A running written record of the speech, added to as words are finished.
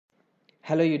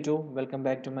Hello YouTube, welcome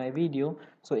back to my video.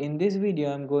 So in this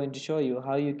video I'm going to show you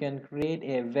how you can create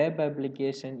a web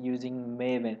application using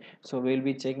Maven. So we'll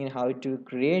be checking how to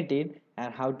create it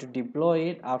and how to deploy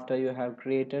it after you have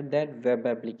created that web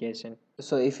application.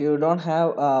 So if you don't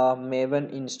have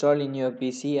Maven installed in your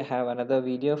PC, I have another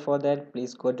video for that.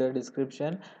 Please go to the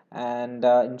description and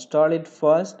install it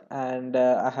first. And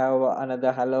I have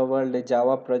another HelloWorld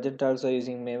Java project also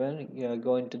using Maven.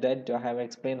 Go into that. I have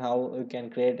explained how you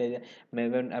can create a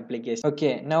Maven application.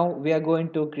 Okay, now we are going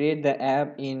to create the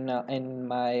app in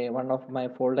my one of my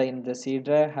folder in the C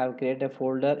drive. I have created a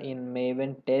folder in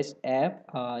Maven test app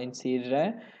in C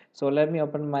drive. So let me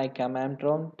open my command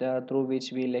prompt through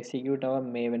which we'll execute our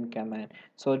Maven command.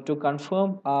 So to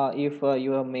confirm if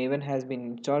your Maven has been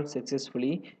installed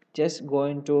successfully, just go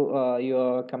into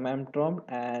your command prompt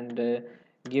and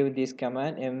give this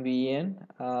command mvn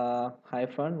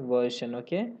hyphen version.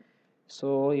 Okay,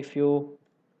 so if you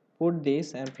put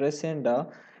this and press enter,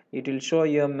 it will show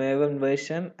your Maven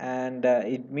version, and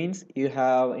it means you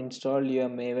have installed your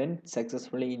Maven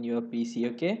successfully in your PC.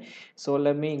 Okay, so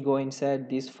let me go inside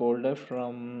this folder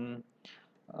from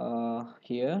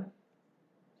here.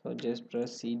 So just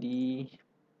press cd,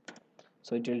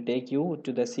 so it will take you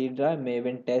to the C drive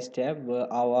Maven test tab where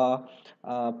our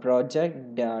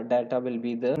project data will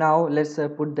be there. Now let's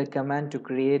put the command to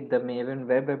create the Maven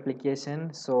web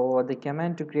application. So the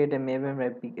command to create a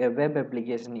Maven web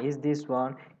application is this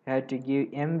one. You have to give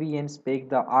mvn spec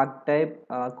the archetype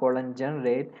colon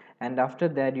generate, and after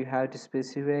that you have to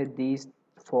specify these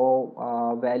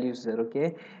four values there.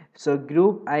 Okay, so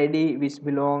group id which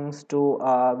belongs to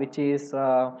which is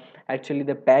actually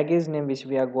the package name which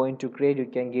we are going to create, you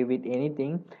can give it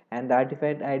anything, and the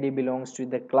artifact id belongs to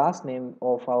the class name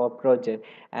of our project,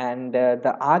 and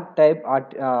the archetype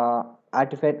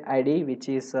artifact id which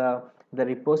is the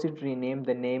repository name.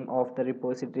 The name of the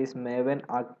repository is Maven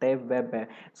archetype web app.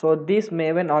 So this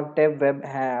Maven archetype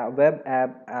web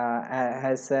app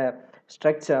has a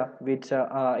structure which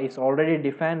is already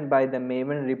defined by the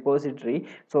Maven repository.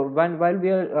 So while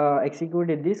we are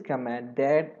executing this command,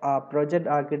 that project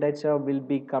architecture will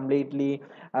be completely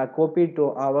copied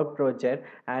to our project,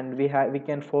 and we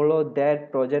can follow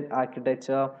that project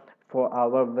architecture for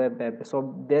our web app.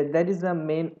 So that is the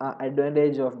main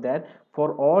advantage of that.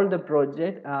 For all the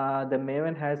project, the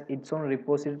Maven has its own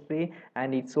repository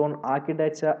and its own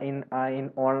architecture in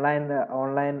online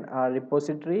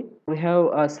repository. We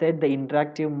have set the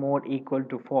interactive mode equal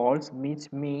to false, which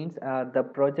means the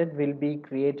project will be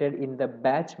created in the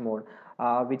batch mode,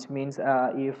 which means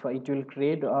if it will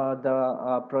create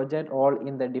the project all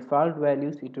in the default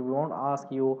values, it won't ask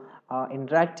you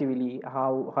interactively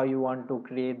how you want to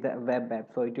create the web app.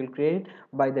 So it will create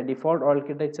by the default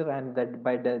architecture and that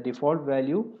by the default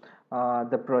value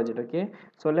the project. Okay,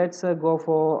 so let's go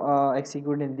for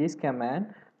executing this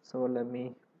command. So let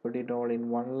me put it all in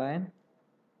one line.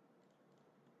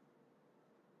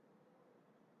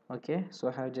 Okay, so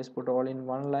I have just put all in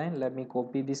one line. Let me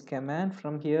copy this command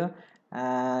from here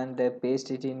and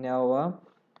paste it in our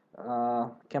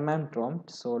command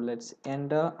prompt. So let's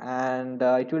enter, and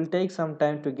it will take some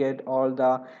time to get all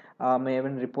the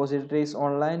Maven repositories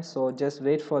online, so just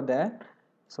wait for that.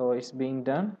 So it's being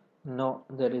done. No,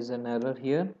 there is an error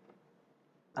here.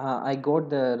 I got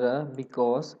the error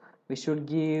because we should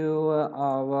give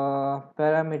our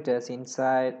parameters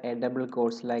inside a double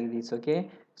quotes like this. Okay,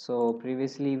 so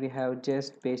previously we have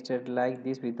just pasted like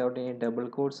this without any double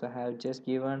quotes. I have just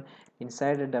given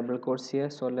inside a double quotes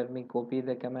here. So let me copy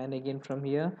the command again from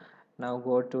here. Now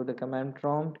go to the command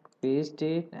prompt, paste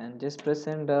it, and just press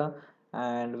enter,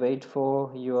 and wait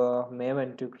for your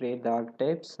Maven to create the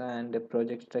archetypes and the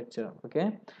project structure.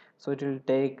 Okay, so it will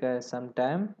take some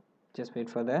time. Just wait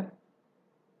for that.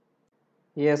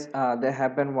 Yes, there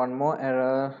happened one more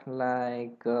error,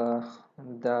 like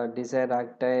the desired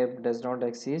archetype does not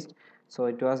exist. So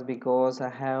it was because I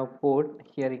have put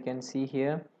here, you can see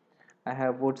here, I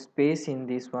have put space in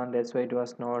this one, that's why it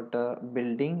was not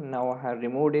building. Now I have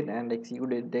removed it and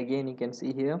executed it again, you can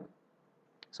see here.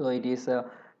 So it is a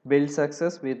build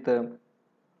success with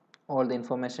all the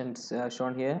information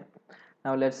shown here.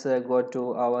 Now let's go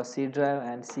to our C drive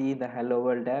and see the hello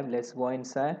world tab. Let's go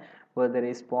inside where there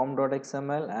is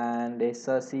pom.xml and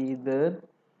src is there,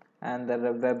 and the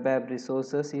web app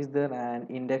resources is there,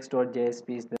 and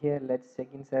index.jsp is there. Here let's check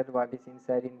inside what is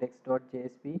inside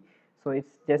index.jsp. So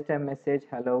it's just a message,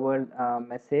 hello world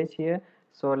message here.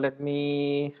 So let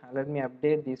me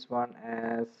update this one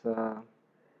as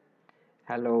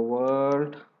hello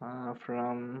world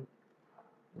from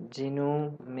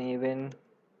GNU Maven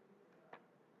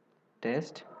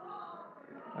test.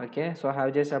 Okay, so I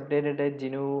have just updated a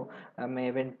GNU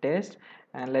Maven test,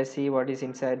 and let's see what is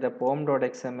inside the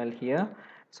pom.xml here.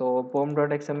 So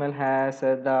pom.xml has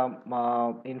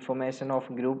the information of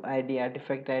group ID,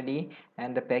 artifact ID,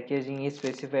 and the packaging is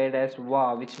specified as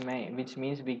WA, which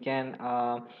means we can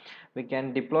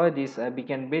deploy this, we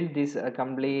can build this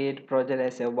complete project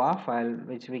as a WA file,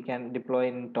 which we can deploy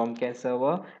in Tomcat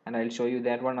server, and I'll show you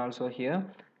that one also here.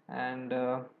 And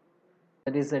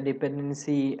that is a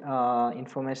dependency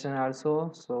information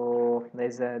also. So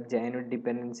there's a genuine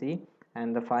dependency,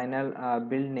 and the final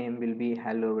build name will be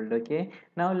hello world. Okay,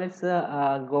 now let's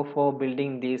go for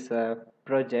building this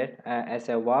project as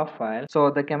a WAR file. So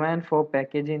the command for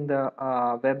packaging the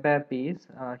web app is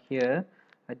here.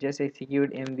 Just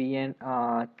execute mvn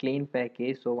clean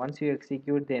package. So once you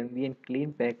execute the mvn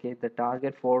clean package, the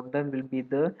target folder will be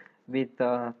the with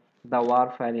the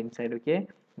war file inside. Okay,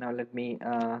 now let me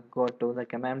go to the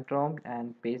command prompt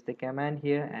and paste the command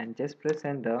here, and just press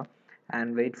enter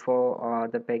and wait for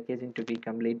the packaging to be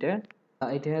completed.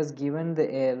 It has given the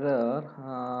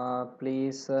error,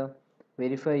 please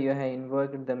verify you have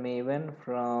invoked the maven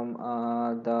from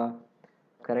the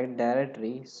correct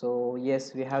directory. So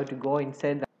yes, we have to go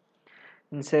inside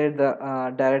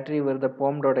the directory where the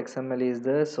pom.xml is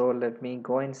there. So let me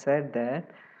go inside that.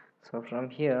 So from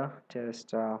here,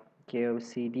 just give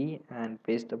cd and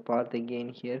paste the path again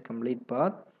here, complete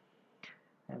path,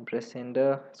 and press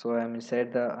enter. So I'm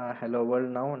inside the hello world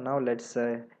now. Now let's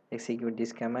execute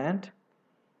this command,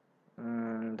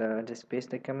 and just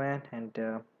paste the command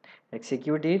and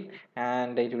execute it,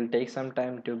 and it will take some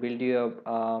time to build your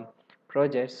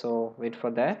project, so wait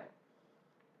for that.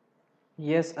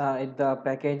 Yes, the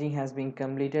packaging has been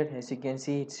completed. As you can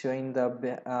see, it's showing the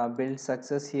build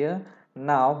success here.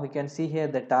 Now we can see here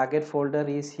the target folder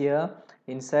is here.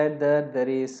 Inside that there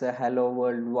is a hello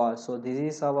world war. So this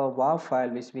is our war file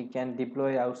which we can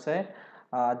deploy outside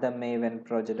the Maven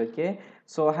project. Okay,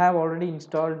 so I have already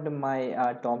installed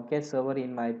my Tomcat server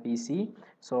in my PC.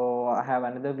 So I have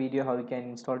another video how you can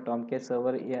install Tomcat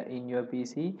server in your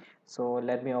PC. So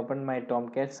let me open my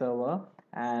Tomcat server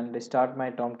and start my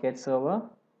Tomcat server.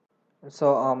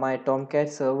 So my Tomcat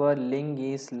server link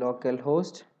is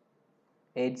localhost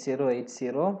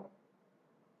 8080,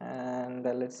 and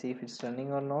let's see if it's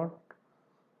running or not.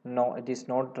 No, it is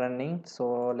not running.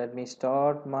 So let me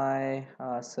start my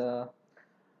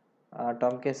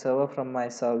Tomcat server from my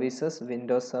services,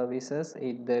 Windows services.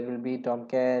 There will be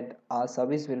Tomcat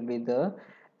service will be there.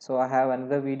 So I have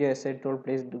another video as I told.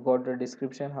 Please go to the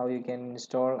description how you can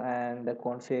install and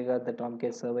configure the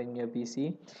Tomcat server in your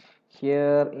PC.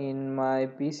 Here in my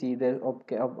PC, the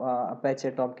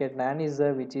Apache Tomcat 9 is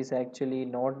there, which is actually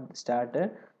not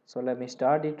started. So let me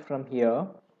start it from here,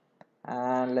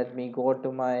 and let me go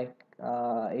to my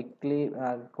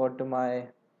go to my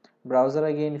browser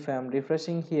again. If I am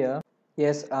refreshing here,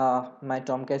 yes, my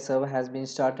Tomcat server has been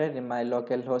started in my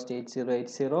localhost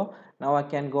 8080. Now I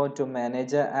can go to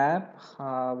manager app,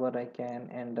 where I can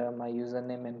enter my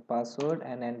username and password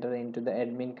and enter into the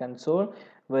admin console,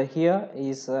 where here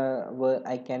is where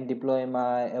I can deploy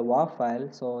my WAR file.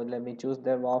 So let me choose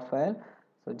the WAR file.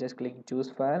 So just click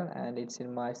choose file, and it's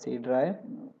in my C drive.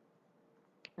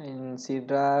 In C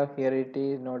drive, here it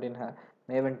is, not in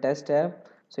Maven test app.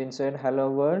 So inside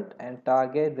hello world and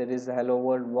target, there is a hello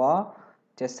world war.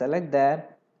 Just select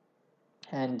that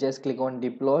and just click on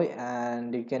deploy,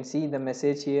 and you can see the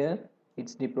message here,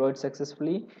 it's deployed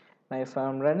successfully. Now if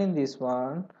I'm running this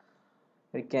one,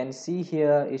 you can see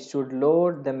here it should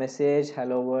load the message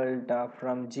hello world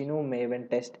from GNU Maven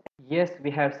test. Yes,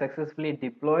 we have successfully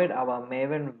deployed our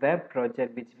Maven web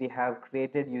project which we have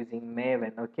created using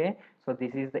Maven. Okay, so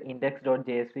this is the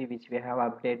index.jsp which we have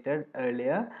updated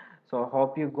earlier. So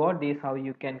hope you got this, how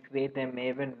you can create a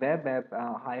Maven web app.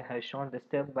 I have shown the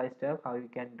step by step how you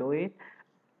can do it,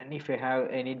 and if you have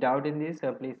any doubt in this,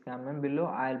 please comment below.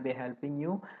 I'll be helping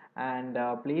you, and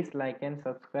please like and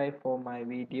subscribe for my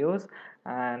videos,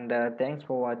 and thanks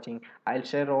for watching. I'll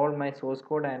share all my source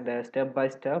code and step by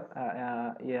step,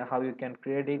 yeah, how you can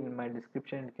create it in my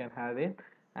description. You can have it,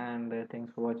 and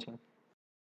thanks for watching.